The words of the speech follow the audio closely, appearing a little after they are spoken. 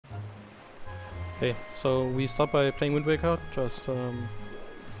Okay, so we start by playing Wind Waker, just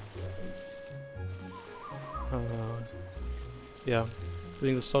yeah,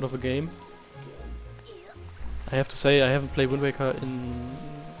 doing the start of a game. I have to say I haven't played Wind Waker in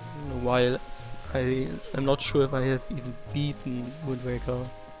a while. I'm not sure if I have even beaten Wind Waker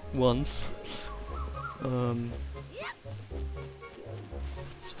once.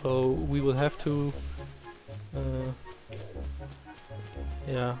 So we will have to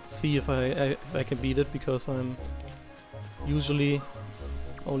yeah, see if I can beat it, because I'm usually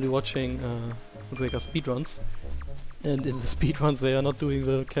only watching Wind Waker speedruns, and in the speedruns they are not doing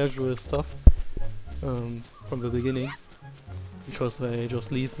the casual stuff from the beginning, because they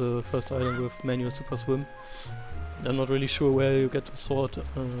just leave the first island with manual super swim. I'm not really sure where you get the sword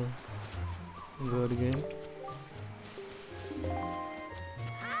in the early game.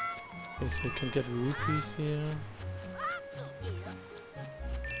 Okay, so you can get rupees here.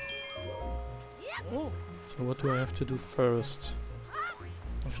 So what do I have to do first?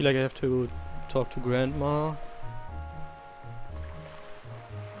 I feel like I have to talk to Grandma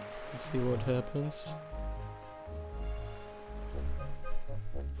and see what happens.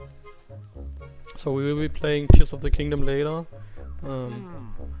 So we will be playing Tears of the Kingdom later,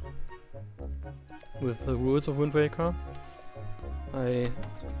 with the rules of Wind Waker. So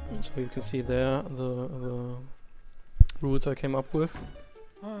you can see there the rules I came up with.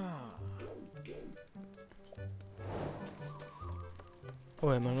 Oh,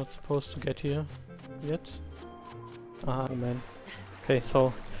 am I not supposed to get here yet? Ah, oh man. Okay,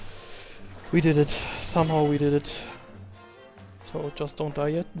 so we did it. Somehow we did it. So just don't die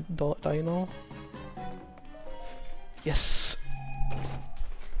yet. Die now. Yes!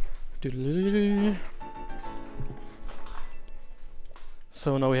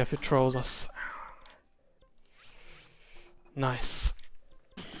 So now we have your trousers. Nice.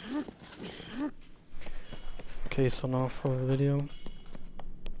 Okay, so now for the video,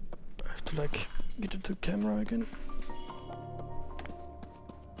 I have to like get it to camera again.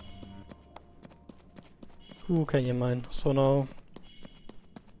 Who can you mind? So now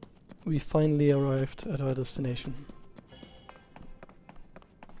we finally arrived at our destination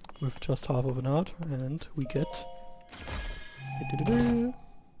with just half of an heart, and we get Tuning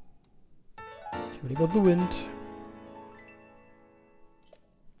of the Wind.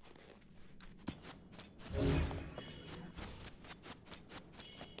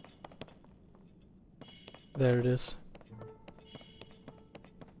 There it is.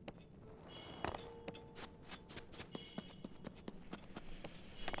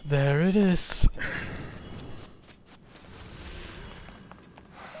 There it is.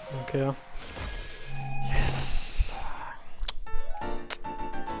 Okay. Yes.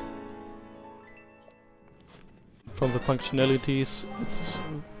 From the functionalities, it's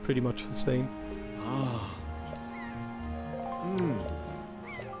pretty much the same. Ah.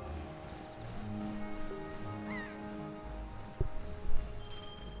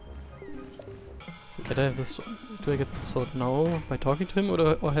 So can I have this? Do I get the sword now by talking to him,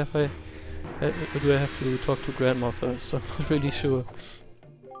 or have I? Or do I have to talk to Grandma first? I'm not really sure.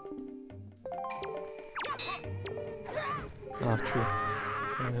 Ah, true.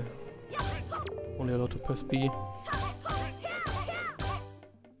 Only allowed to press B.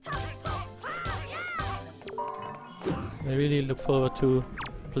 I really look forward to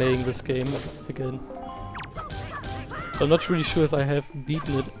playing this game again. So I'm not really sure if I have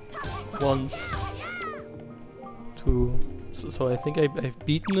beaten it once. So I think I've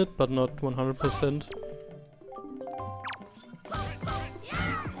beaten it, but not 100%.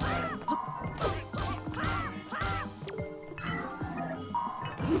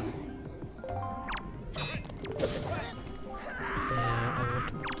 Yeah, I want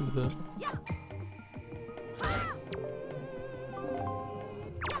to do the...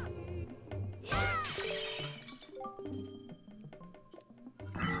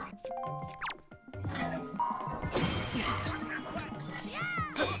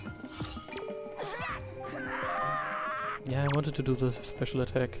 Yeah, I wanted to do the special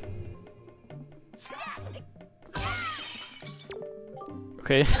attack.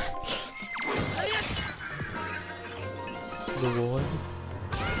 Okay. The wall.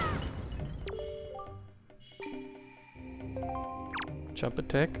 Jump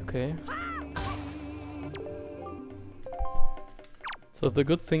attack, okay. So the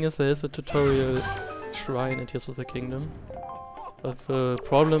good thing is there is a tutorial shrine in Tears of the Kingdom. But the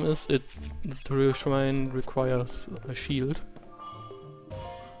problem is the tutorial shrine requires a shield.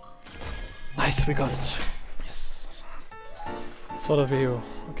 Nice, we got it. Yes. Sword of a Hero.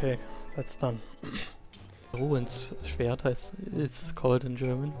 Okay, that's done. Ruhen's Schwert heißt, it's called in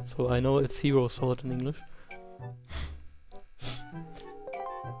German, so I know it's hero sword in English.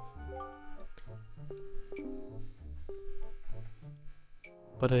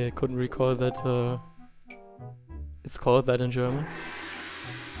 But I couldn't recall that it's called that in German.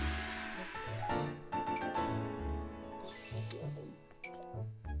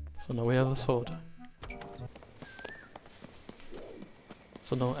 So now we have a sword.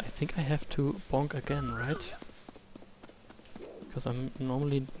 So now I think I have to bonk again, right? Because I'm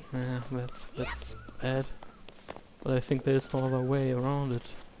normally... that's bad. But I think there's no other way around it.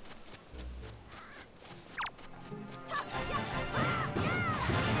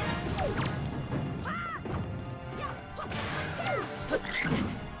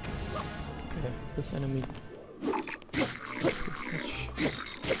 Okay, this enemy...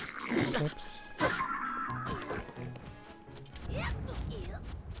 Oops.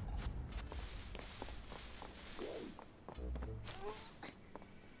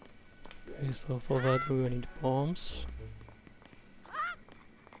 Okay, so for that we need bombs.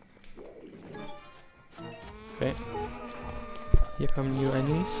 Okay. Here come new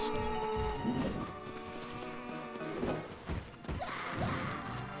enemies.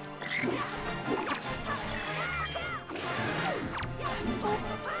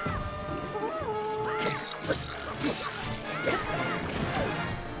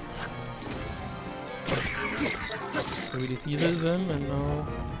 We defeated them and now...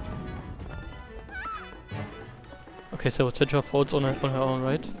 Okay, so TotK falls on her own,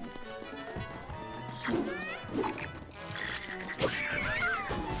 right?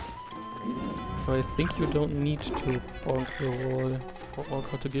 So I think you don't need to bonk the wall for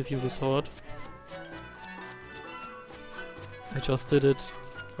Orca to give you the sword. I just did it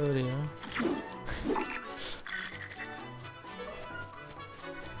earlier.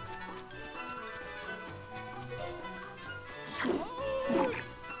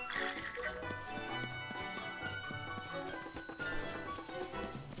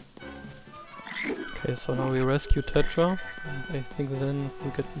 Okay, so now we rescue TotK, and I think then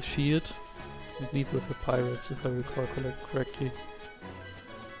we get the shield and leave with the pirates, if I recall correctly.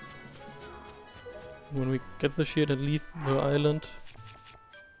 When we get the shield and leave the island,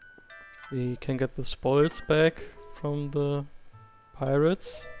 we can get the spoils back from the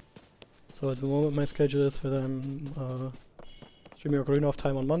pirates. So at the moment my schedule is that I'm streaming Ocarina of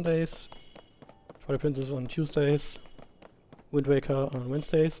Time on Mondays, Twilight Princess on Tuesdays, Wind Waker on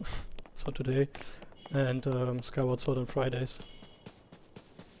Wednesdays, so today, and Skyward Sword on Fridays.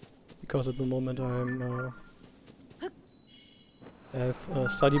 Because at the moment I'm I have a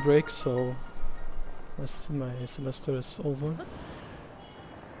study break, so my semester is over.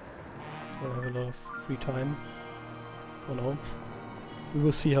 So I have a lot of free time for now. We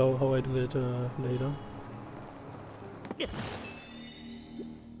will see how I do it later.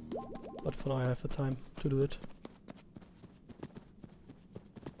 But for now I have the time to do it.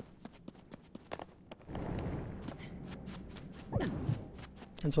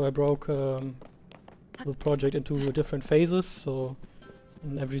 And so I broke the project into different phases, so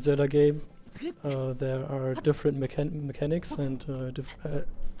in every Zelda game there are different mechanics and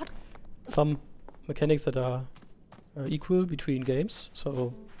some mechanics that are equal between games.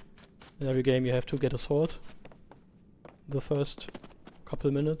 So in every game you have to get a sword the first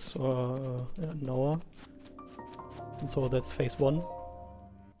couple minutes or an hour. And so that's phase 1,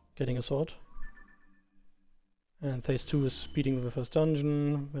 getting a sword. And phase 2 is beating the first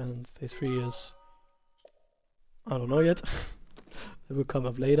dungeon, and phase 3 is... I don't know yet. It will come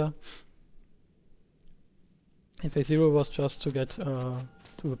up later. And phase 0 was just to get to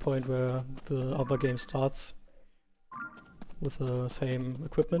the point where the other game starts with the same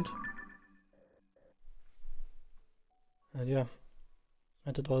equipment. And yeah,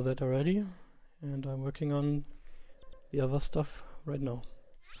 I did all that already, and I'm working on the other stuff right now.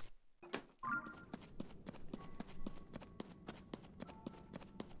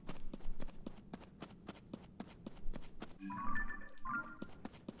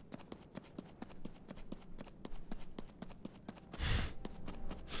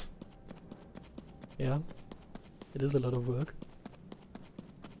 Yeah, it is a lot of work.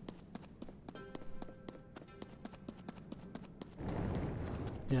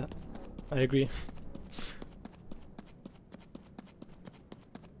 Yeah, I agree.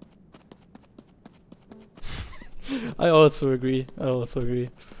 I also agree.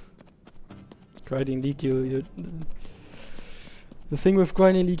 Grinding League, the thing with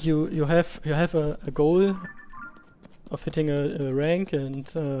Grinding League, you have a goal of hitting a rank,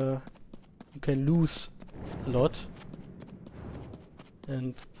 and you can lose a lot,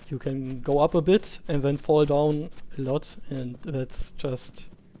 and you can go up a bit and then fall down a lot, and that's just,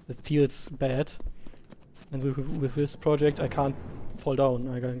 it feels bad. And with this project I can't fall down,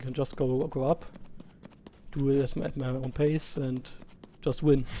 I can just go up, do it at my own pace and just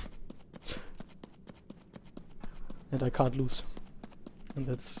win. And I can't lose. And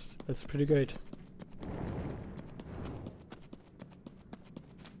that's pretty great.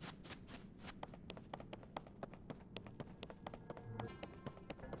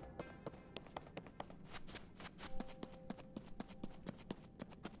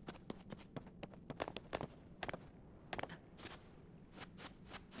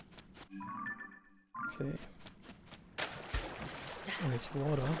 Okay. Oh, it's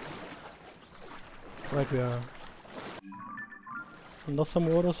water. Right, we are under some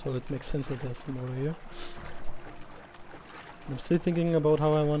water, so it makes sense that there's some water here. I'm still thinking about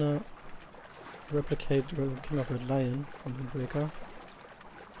how I wanna replicate King of Red Lion from Wind Waker.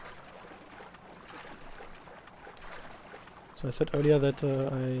 So I said earlier that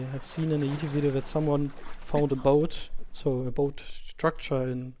I have seen in a YouTube video that someone found a boat, so a boat structure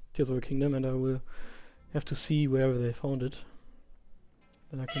in Tears of the Kingdom, and I will have to see wherever they found it.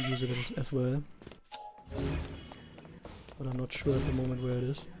 Then I can use it as well. But I'm not sure at the moment where it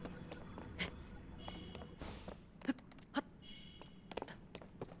is.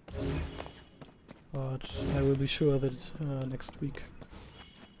 But I will be sure that next week,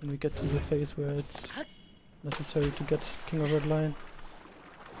 when we get to the phase where it's necessary to get King of Red Lion.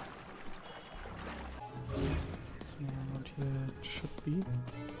 Somewhere around here it should be.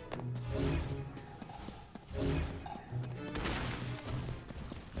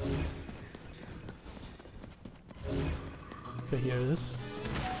 Okay, here it is.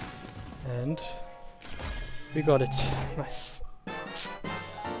 And we got it. Nice.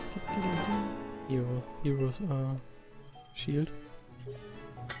 Hero's shield.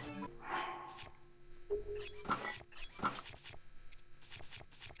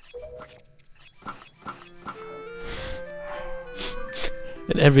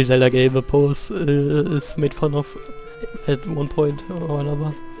 In every Zelda game, a pose is made fun of at one point or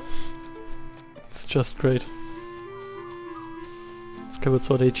another. It's just great. Skyward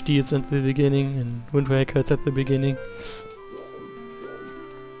Sword HD, it's at the beginning, and Wind Waker, it's at the beginning.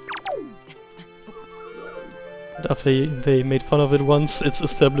 And after they made fun of it once, it's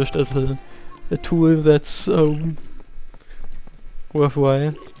established as a tool that's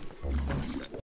worthwhile.